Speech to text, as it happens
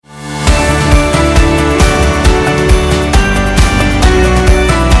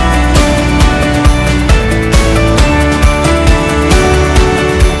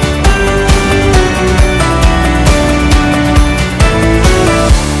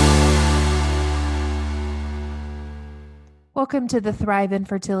Welcome to the Thrive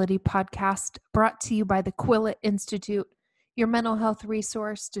Infertility Podcast, brought to you by the Quillette Institute, your mental health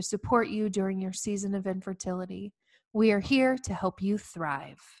resource to support you during your season of infertility. We are here to help you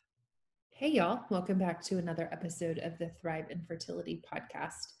thrive. Hey, y'all. Welcome back to another episode of the Thrive Infertility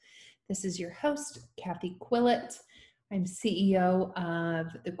Podcast. This is your host, Kathy Quillette. I'm CEO of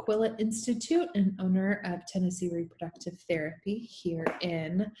the Quillette Institute and owner of Tennessee Reproductive Therapy here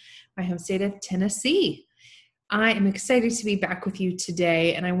in my home state of Tennessee. I am excited to be back with you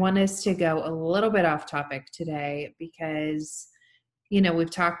today, and I want us to go a little bit off topic today because,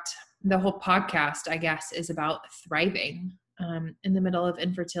 we've talked, the whole podcast, I guess, is about thriving in the middle of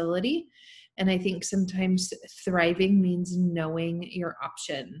infertility. And I think sometimes thriving means knowing your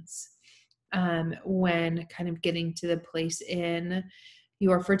options when kind of getting to the place in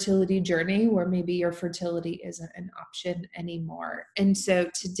your fertility journey where maybe your fertility isn't an option anymore. And so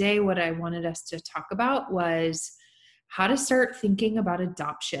today what I wanted us to talk about was how to start thinking about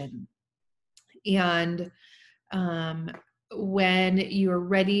adoption. And when you're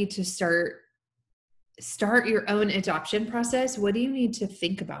ready to start your own adoption process, what do you need to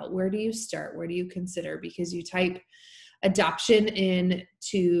think about? Where do you start? Where do you consider? Because you type adoption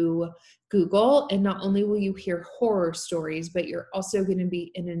into Google, and not only will you hear horror stories, but you're also going to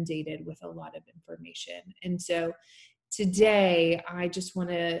be inundated with a lot of information. And so today, I just want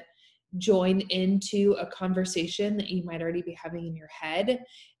to join into a conversation that you might already be having in your head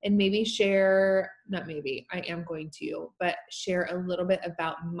and maybe share, not maybe, I am going to, but share a little bit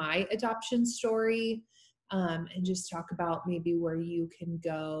about my adoption story and just talk about maybe where you can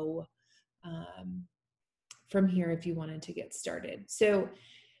go from here if you wanted to get started. So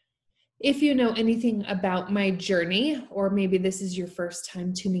if you know anything about my journey, or maybe this is your first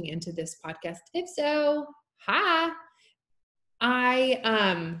time tuning into this podcast, if so, hi.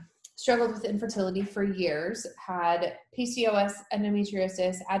 I struggled with infertility for years, had PCOS,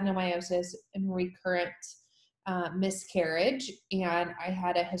 endometriosis, adenomyosis, and recurrent miscarriage, and I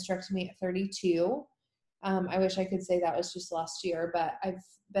had a hysterectomy at 32. I wish I could say that was just last year, but I've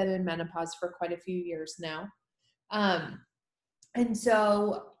been in menopause for quite a few years now. And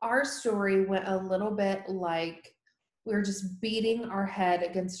so our story went a little bit like we were just beating our head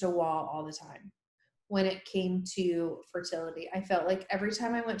against a wall all the time when it came to fertility. I felt like every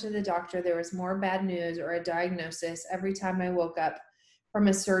time I went to the doctor, there was more bad news or a diagnosis. Every time I woke up from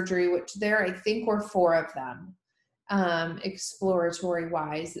a surgery, which there I think were 4 of them, exploratory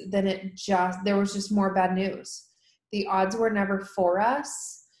wise, then there was just more bad news. The odds were never for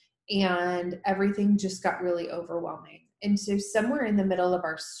us, and everything just got really overwhelming. And so somewhere in the middle of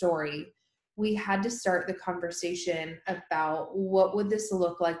our story, we had to start the conversation about what would this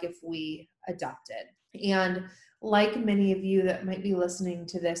look like if we adopted. And like many of you that might be listening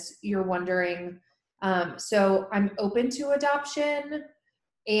to this, you're wondering, so I'm open to adoption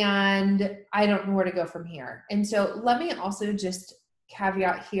and I don't know where to go from here. And so let me also just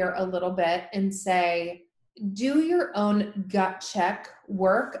caveat here a little bit and say, do your own gut check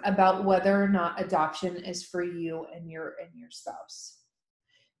work about whether or not adoption is for you and your spouse.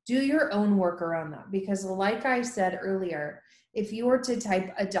 Do your own work around that, because like I said earlier, if you were to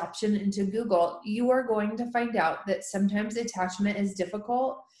type adoption into Google, you are going to find out that sometimes attachment is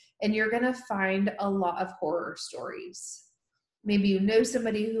difficult and you're going to find a lot of horror stories. Maybe you know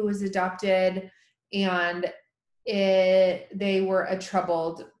somebody who was adopted and they were a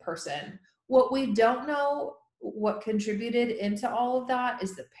troubled person. What we don't know what contributed into all of that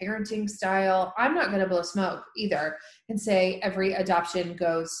is the parenting style. I'm not going to blow smoke either and say every adoption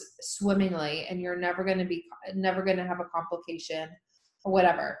goes swimmingly and you're never going to have a complication or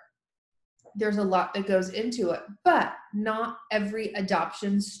whatever. There's a lot that goes into it, but not every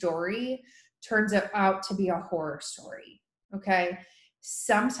adoption story turns out to be a horror story. Okay.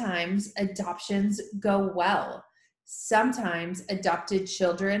 Sometimes adoptions go well. Sometimes adopted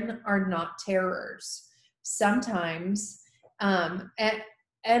children are not terrors. Sometimes, and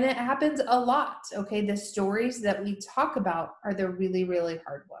it happens a lot. Okay. The stories that we talk about are the really, really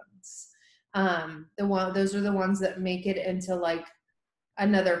hard ones. Those are the ones that make it into like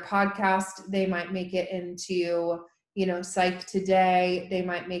another podcast. They might make it into, Psych Today. They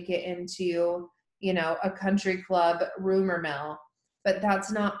might make it into, a country club rumor mill, but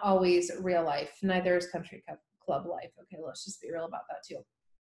that's not always real life. Neither is country club life. Okay. Let's just be real about that too.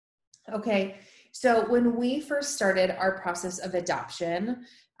 Okay. So when we first started our process of adoption,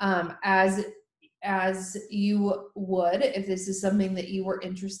 as you would, if this is something that you were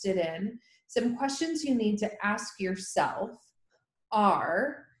interested in, some questions you need to ask yourself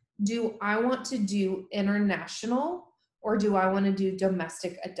are, do I want to do international or do I want to do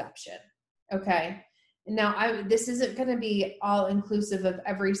domestic adoption? Okay. Now, this isn't going to be all inclusive of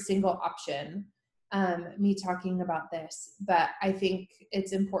every single option, me talking about this, but I think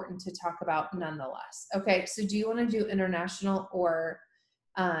it's important to talk about nonetheless. Okay, so do you want to do international or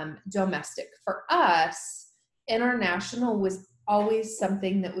domestic? For us, international was always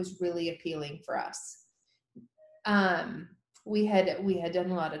something that was really appealing for us. We had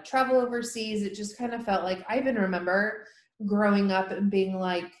done a lot of travel overseas. It just kind of felt like, I even remember growing up and being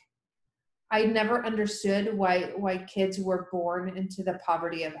like, I never understood why kids were born into the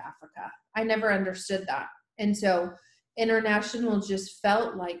poverty of Africa. I never understood that. And so international just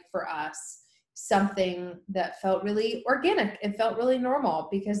felt like, for us, something that felt really organic. It felt really normal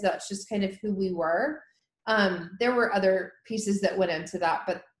because that's just kind of who we were. There were other pieces that went into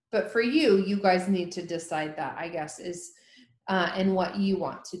that, but for you guys need to decide that, I guess, is and what you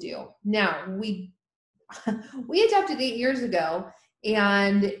want to do. Now, we adopted 8 years ago,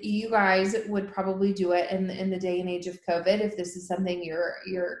 and you guys would probably do it in the day and age of COVID if this is something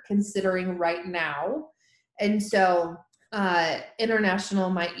you're considering right now. And so international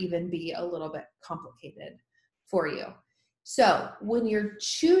might even be a little bit complicated for you. So when you're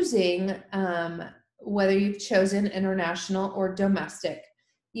choosing whether you've chosen international or domestic,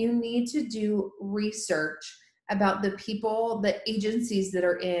 you need to do research about the people, the agencies that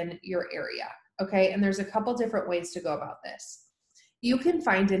are in your area. Okay, and there's a couple different ways to go about this. You can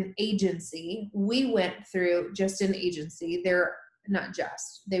find an agency. We went through just an agency. They're not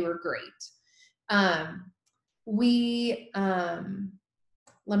just, they were great. Let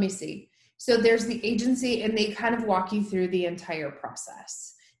me see. So there's the agency, and they kind of walk you through the entire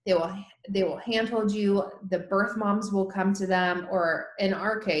process. They will handhold you. The birth moms will come to them, or in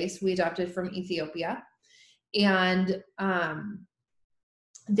our case, we adopted from Ethiopia, and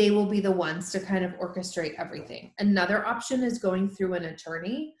they will be the ones to kind of orchestrate everything. Another option is going through an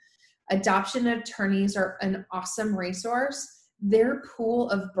attorney. Adoption attorneys are an awesome resource. Their pool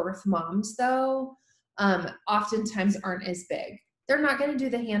of birth moms, though, oftentimes aren't as big. They're not going to do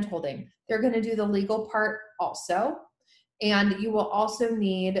the hand-holding. They're going to do the legal part also. And you will also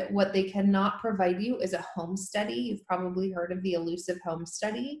need, what they cannot provide you is a home study. You've probably heard of the elusive home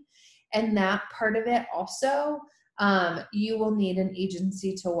study. And that part of it also, you will need an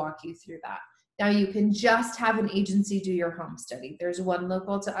agency to walk you through that. Now, you can just have an agency do your home study. There's one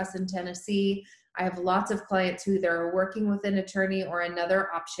local to us in Tennessee. I have lots of clients who they're working with an attorney, or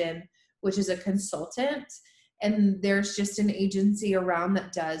another option, which is a consultant. And there's just an agency around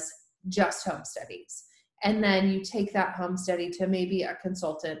that does just home studies. And then you take that home study to maybe a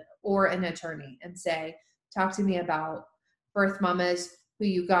consultant or an attorney and say, talk to me about birth mamas, who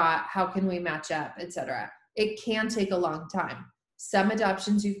you got, how can we match up, etc. It can take a long time. Some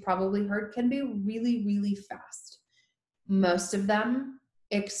adoptions, you've probably heard, can be really, really fast. Most of them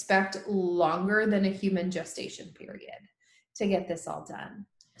expect longer than a human gestation period to get this all done.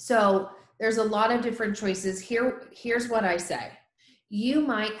 So there's a lot of different choices. Here's what I say. You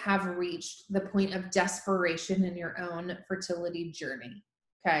might have reached the point of desperation in your own fertility journey,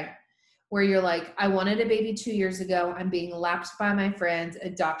 okay? Where you're like, I wanted a baby 2 years ago. I'm being lapped by my friends.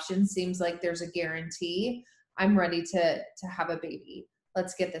 Adoption seems like there's a guarantee. I'm ready to have a baby.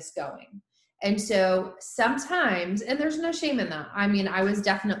 Let's get this going. And so sometimes, and there's no shame in that. I mean, I was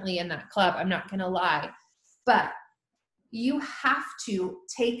definitely in that club. I'm not going to lie. But you have to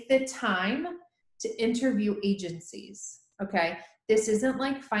take the time to interview agencies, okay? This isn't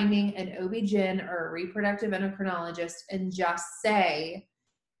like finding an OB-GYN or a reproductive endocrinologist and just say,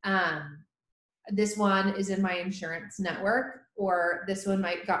 this one is in my insurance network, or this one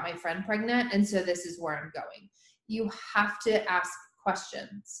got my friend pregnant, and so this is where I'm going. You have to ask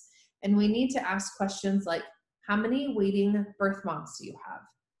questions. And we need to ask questions like, how many waiting birth moms do you have?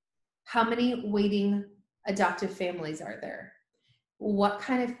 How many waiting adoptive families are there? What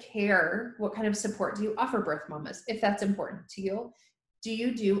kind of care, what kind of support do you offer birth mamas, if that's important to you? Do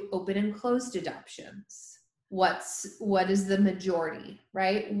you do open and closed adoptions? What is the majority,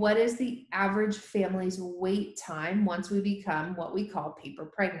 right? What is the average family's wait time once we become what we call paper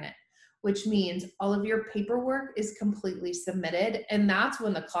pregnant, which means all of your paperwork is completely submitted, and that's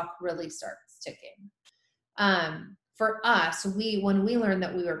when the clock really starts ticking. For us, when we learned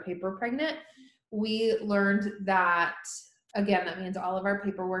that we were paper pregnant, we learned that, again, that means all of our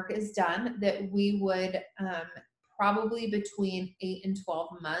paperwork is done, that we would probably between 8 and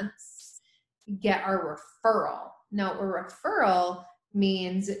 12 months get our referral. Now, a referral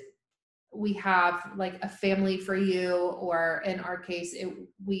means we have like a family for you, or in our case,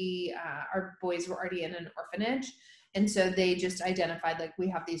 our boys were already in an orphanage. And so they just identified, like, we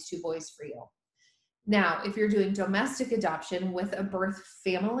have these 2 boys for you. Now, if you're doing domestic adoption with a birth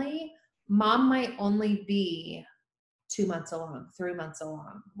family, Mom might only be 2 months along, 3 months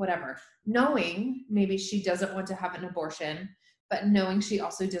along, whatever, knowing maybe she doesn't want to have an abortion, but knowing she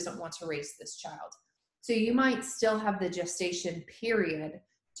also doesn't want to raise this child. So you might still have the gestation period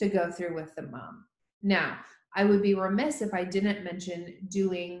to go through with the mom. Now, I would be remiss if I didn't mention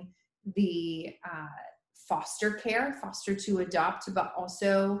doing the foster care, foster to adopt, but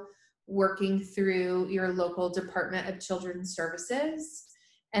also working through your local Department of Children's Services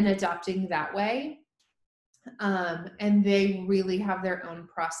and adopting that way. And they really have their own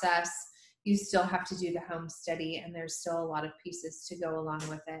process. You still have to do the home study, and there's still a lot of pieces to go along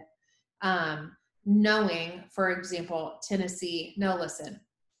with it. Knowing, for example, Tennessee, no, listen,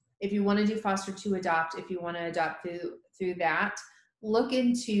 if you want to do foster to adopt, if you want to adopt through that, look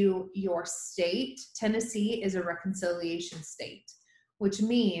into your state. Tennessee is a reconciliation state, which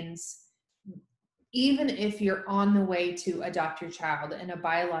means even if you're on the way to adopt your child and a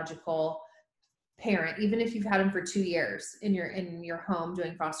biological parent, even if you've had them for 2 years in your home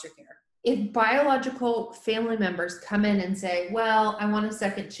doing foster care, if biological family members come in and say, well, I want a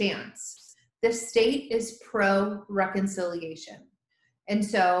second chance, the state is pro reconciliation. And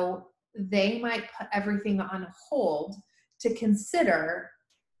so they might put everything on hold to consider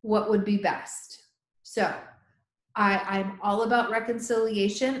what would be best. So I'm all about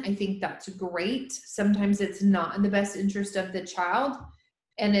reconciliation. I think that's great. Sometimes it's not in the best interest of the child,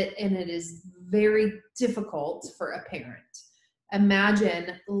 and it is very difficult for a parent.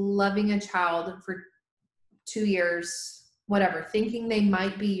 Imagine loving a child for 2 years, whatever, thinking they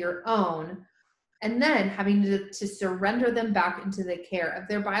might be your own, and then having to surrender them back into the care of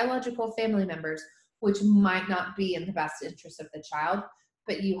their biological family members, which might not be in the best interest of the child,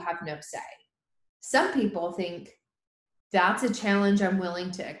 but you have no say. Some people think that's a challenge I'm willing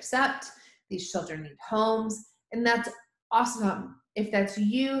to accept. These children need homes, and that's awesome. If that's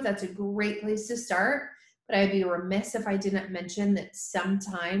you, that's a great place to start. But I'd be remiss if I didn't mention that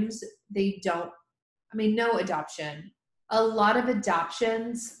sometimes they don't, no adoption. A lot of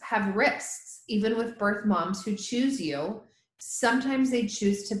adoptions have risks, even with birth moms who choose you. Sometimes they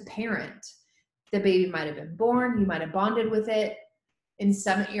choose to parent. The baby might have been born, you might have bonded with it. In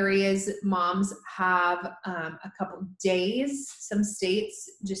some areas, moms have a couple days. Some states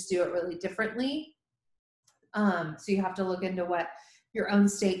just do it really differently. So you have to look into what your own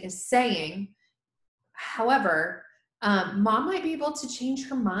state is saying. However, mom might be able to change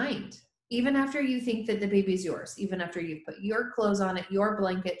her mind, even after you think that the baby's yours, even after you've put your clothes on it, your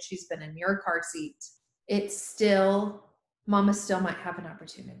blanket, she's been in your car seat. Mama still might have an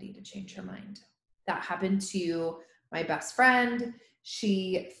opportunity to change her mind. That happened to my best friend.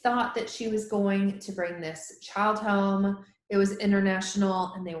 She thought that she was going to bring this child home. It was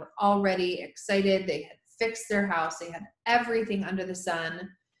international, and they were already excited. They had fixed their house. They had everything under the sun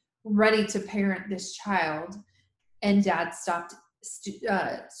ready to parent this child. And dad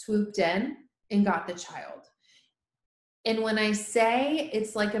swooped in and got the child. And when I say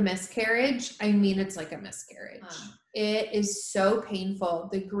it's like a miscarriage, I mean it's like a miscarriage. It is so painful,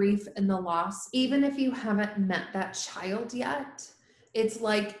 the grief and the loss. Even if you haven't met that child yet, it's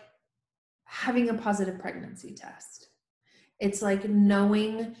like having a positive pregnancy test. It's like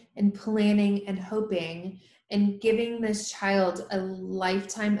knowing and planning and hoping and giving this child a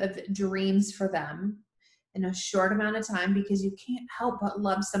lifetime of dreams for them in a short amount of time, because you can't help but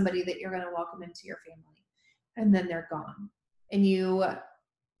love somebody that you're going to welcome into your family, and then they're gone, and you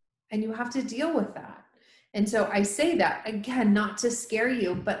have to deal with that. And so I say that again, not to scare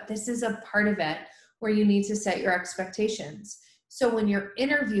you, but this is a part of it where you need to set your expectations. So when you're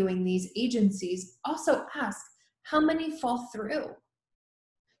interviewing these agencies, also ask, how many fall through?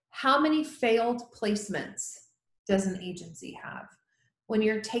 How many failed placements does an agency have? When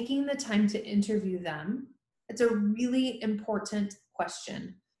you're taking the time to interview them, it's a really important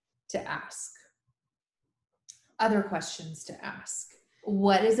question to ask. Other questions to ask.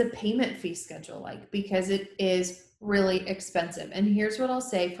 What is a payment fee schedule like? Because it is really expensive. And here's what I'll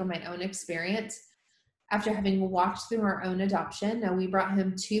say from my own experience. After having walked through our own adoption, now we brought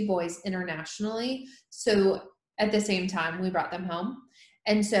home 2 boys internationally. So at the same time, we brought them home.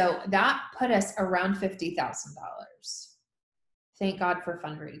 And so that put us around $50,000. Thank God for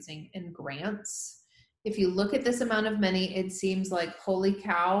fundraising and grants. If you look at this amount of money, it seems like, holy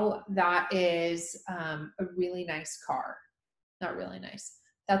cow, that is a really nice car. Not really nice.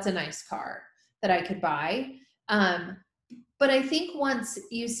 That's a nice car that I could buy. But I think once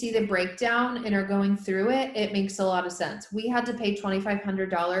you see the breakdown and are going through it, it makes a lot of sense. We had to pay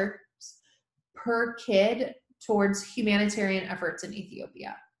 $2,500 per kid towards humanitarian efforts in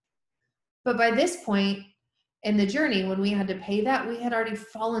Ethiopia. But by this point, in the journey, when we had to pay that, we had already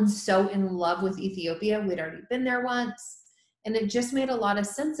fallen so in love with Ethiopia. We'd already been there once. And it just made a lot of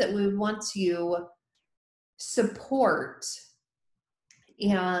sense that we would want to support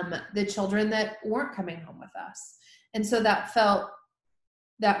the children that weren't coming home with us. And so that felt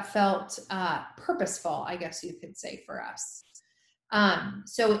purposeful, I guess you could say, for us.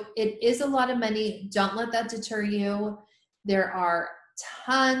 So it is a lot of money. Don't let that deter you. There are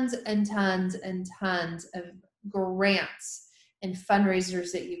tons and tons and tons of grants and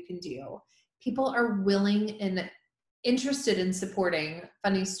fundraisers that you can do. People are willing and interested in supporting.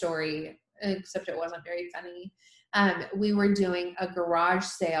 Funny story, except it wasn't very funny. We were doing a garage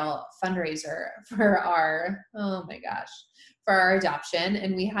sale fundraiser for our adoption,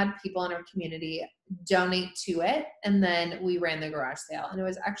 and we had people in our community donate to it, and then we ran the garage sale, and it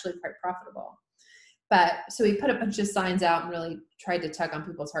was actually quite profitable. But so we put a bunch of signs out and really tried to tug on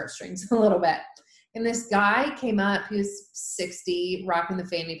people's heartstrings a little bit. And this guy came up, he was 60, rocking the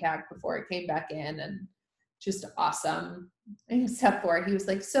fanny pack before it came back in, and just awesome. Except for he was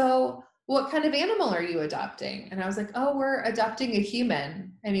like, so what kind of animal are you adopting? And I was like, oh, we're adopting a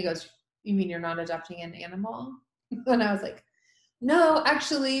human. And he goes, you mean you're not adopting an animal? And I was like, no,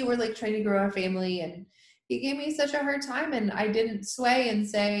 actually, we're like trying to grow a family. And he gave me such a hard time, and I didn't sway and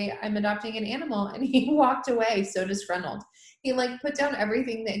say, I'm adopting an animal. And he walked away so disgruntled. He like put down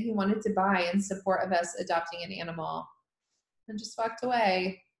everything that he wanted to buy in support of us adopting an animal and just walked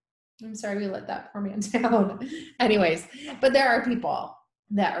away. I'm sorry we let that poor man down. Anyways, but there are people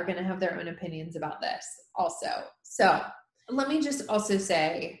that are going to have their own opinions about this also. So let me just also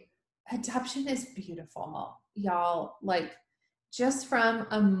say, adoption is beautiful, y'all. Like, just from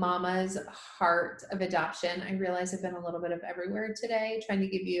a mama's heart of adoption, I realize I've been a little bit of everywhere today, trying to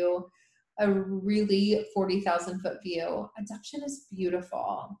give you a really 40,000 foot view. Adoption is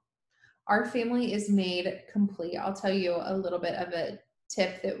beautiful. Our family is made complete. I'll tell you a little bit of a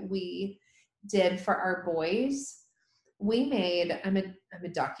tip that we did for our boys. We made, I'm a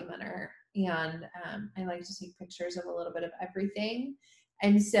documenter, and I like to take pictures of a little bit of everything.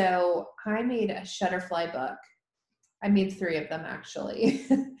 And so I made a Shutterfly book. I made 3 of them, actually.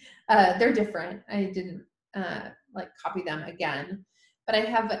 They're different. I didn't copy them again, but I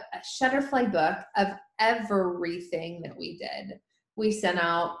have a Shutterfly book of everything that we did. We sent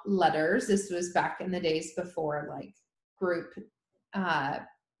out letters. This was back in the days before like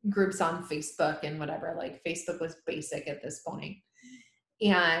groups on Facebook and whatever. Like, Facebook was basic at this point.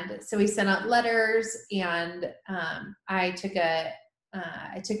 And so we sent out letters, and I took a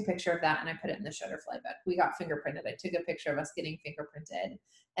picture of that and I put it in the Shutterfly book. We got fingerprinted. I took a picture of us getting fingerprinted,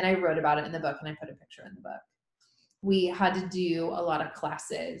 and I wrote about it in the book, and I put a picture in the book. We had to do a lot of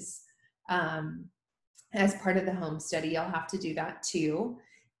classes as part of the home study. You'll have to do that too.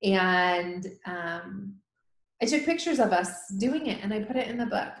 And I took pictures of us doing it, and I put it in the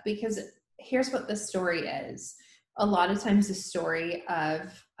book, because here's what the story is. A lot of times the story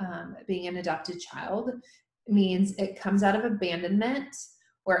of being an adopted child means it comes out of abandonment,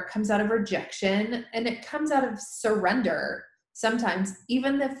 or it comes out of rejection, and it comes out of surrender sometimes,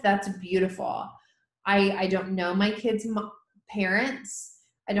 even if that's beautiful. I don't know my kids' parents.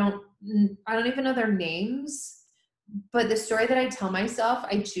 I don't even know their names, but the story that I tell myself,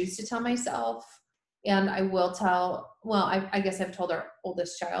 I choose to tell myself, and I will tell, well, I guess I've told our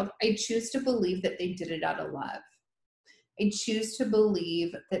oldest child, I choose to believe that they did it out of love. I choose to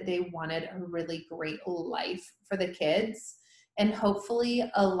believe that they wanted a really great life for the kids, and hopefully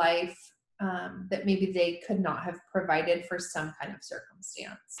a life that maybe they could not have provided for some kind of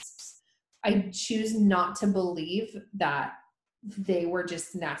circumstance. I choose not to believe that they were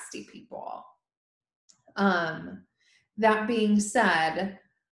just nasty people. That being said,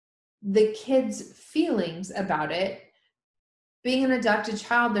 the kids' feelings about it, being an adopted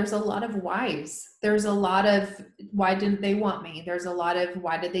child, there's a lot of whys. There's a lot of, why didn't they want me? There's a lot of,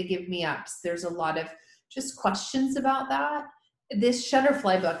 why did they give me ups? There's a lot of just questions about that. This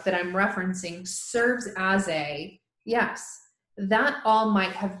Shutterfly book that I'm referencing serves as a, yes, that all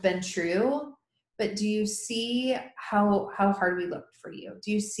might have been true, but do you see how hard we looked for you?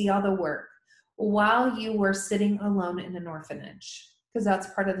 Do you see all the work while you were sitting alone in an orphanage? Because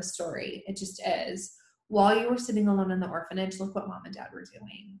that's part of the story. It just is. While you were sitting alone in the orphanage, look what mom and dad were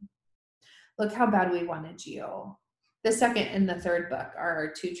doing. Look how bad we wanted you. The second and the third book are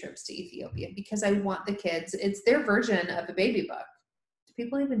our 2 trips to Ethiopia, because I want the kids, it's their version of a baby book. Do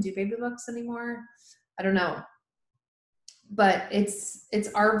people even do baby books anymore? I don't know. But it's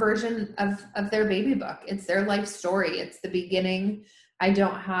our version of their baby book. It's their life story. It's the beginning. I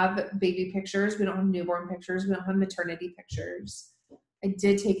don't have baby pictures. We don't have newborn pictures. We don't have maternity pictures. I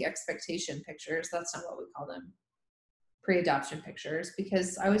did take expectation pictures. That's not what we call them. Pre-adoption pictures,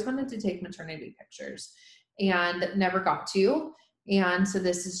 because I always wanted to take maternity pictures and never got to. And so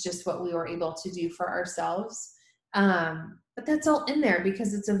this is just what we were able to do for ourselves. But that's all in there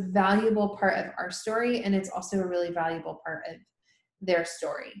because it's a valuable part of our story, and it's also a really valuable part of their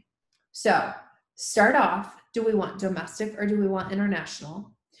story. So start off, do we want domestic or do we want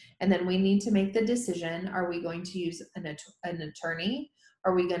international? And then we need to make the decision, are we going to use an attorney?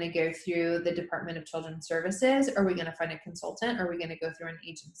 Are we going to go through the Department of Children's Services? Are we going to find a consultant? Are we going to go through an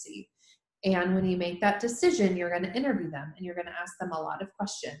agency? And when you make that decision, you're going to interview them and you're going to ask them a lot of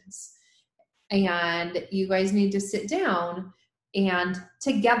questions. And you guys need to sit down and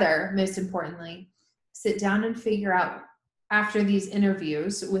together, most importantly, sit down and figure out after these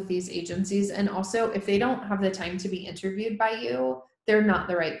interviews with these agencies. And also, if they don't have the time to be interviewed by you, they're not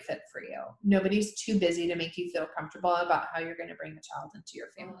the right fit for you. Nobody's too busy to make you feel comfortable about how you're going to bring a child into your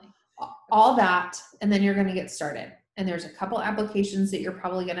family. All that, and then you're going to get started. And there's a couple applications that you're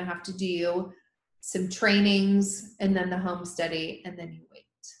probably going to have to do, some trainings, and then the home study, and then you wait.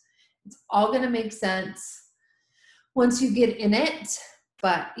 It's all going to make sense once you get in it,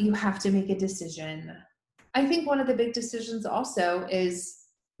 but you have to make a decision. I think one of the big decisions also is,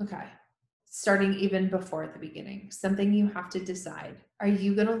 okay, starting even before the beginning, something you have to decide. Are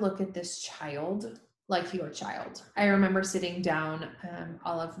you going to look at this child like your child? I remember sitting down,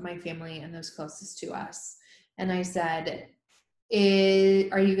 all of my family and those closest to us, and I said,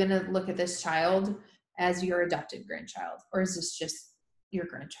 are you going to look at this child as your adopted grandchild, or is this just your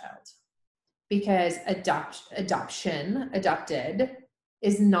grandchild? Because adopted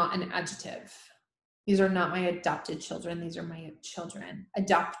is not an adjective. These are not my adopted children. These are my children.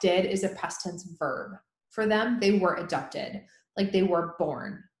 Adopted is a past tense verb. For them, they were adopted, like they were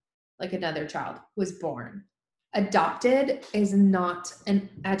born, like another child was born. Adopted is not an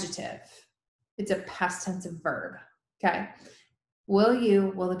adjective. It's a past tense verb. Okay. Will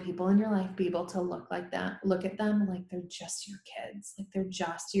the people in your life be able to look like that? Look at them like they're just your kids, like they're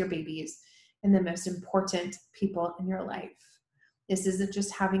just your babies and the most important people in your life. This isn't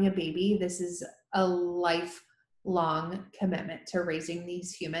just having a baby. This is a lifelong commitment to raising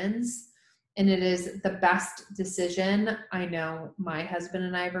these humans. And it is the best decision I know my husband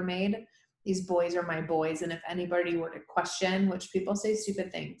and I ever made. These boys are my boys. And if anybody were to question, which people say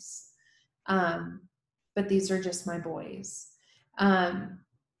stupid things, but these are just my boys. I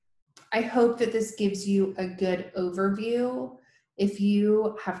hope that this gives you a good overview. If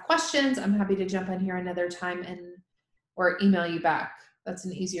you have questions, I'm happy to jump in here another time or email you back. That's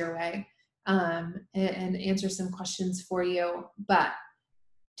an easier way, and answer some questions for you. But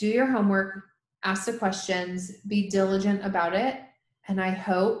do your homework, ask the questions, be diligent about it. And I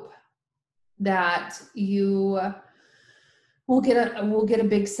hope that you will get a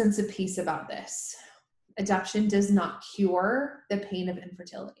big sense of peace about this. Adoption does not cure the pain of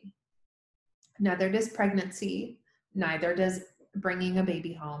infertility. Neither does pregnancy. Neither does bringing a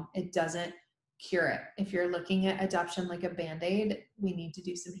baby home. It doesn't cure it. If you're looking at adoption like a Band-Aid, we need to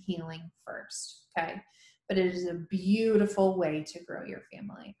do some healing first, okay? But it is a beautiful way to grow your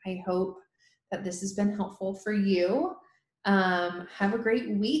family. I hope that this has been helpful for you. Have a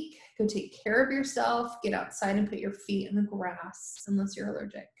great week. Go take care of yourself. Get outside and put your feet in the grass, unless you're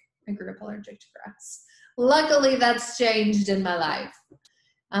allergic. I grew up allergic to grass. Luckily, that's changed in my life.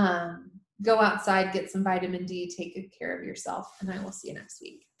 Go outside, get some vitamin D, take good care of yourself, and I will see you next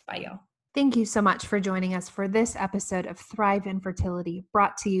week. Bye, y'all. Thank you so much for joining us for this episode of Thrive Infertility,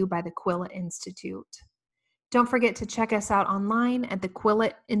 brought to you by the Quillett Institute. Don't forget to check us out online at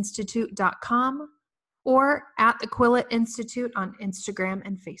thequillettinstitute.com or at the Quillett Institute on Instagram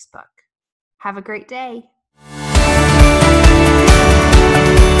and Facebook. Have a great day.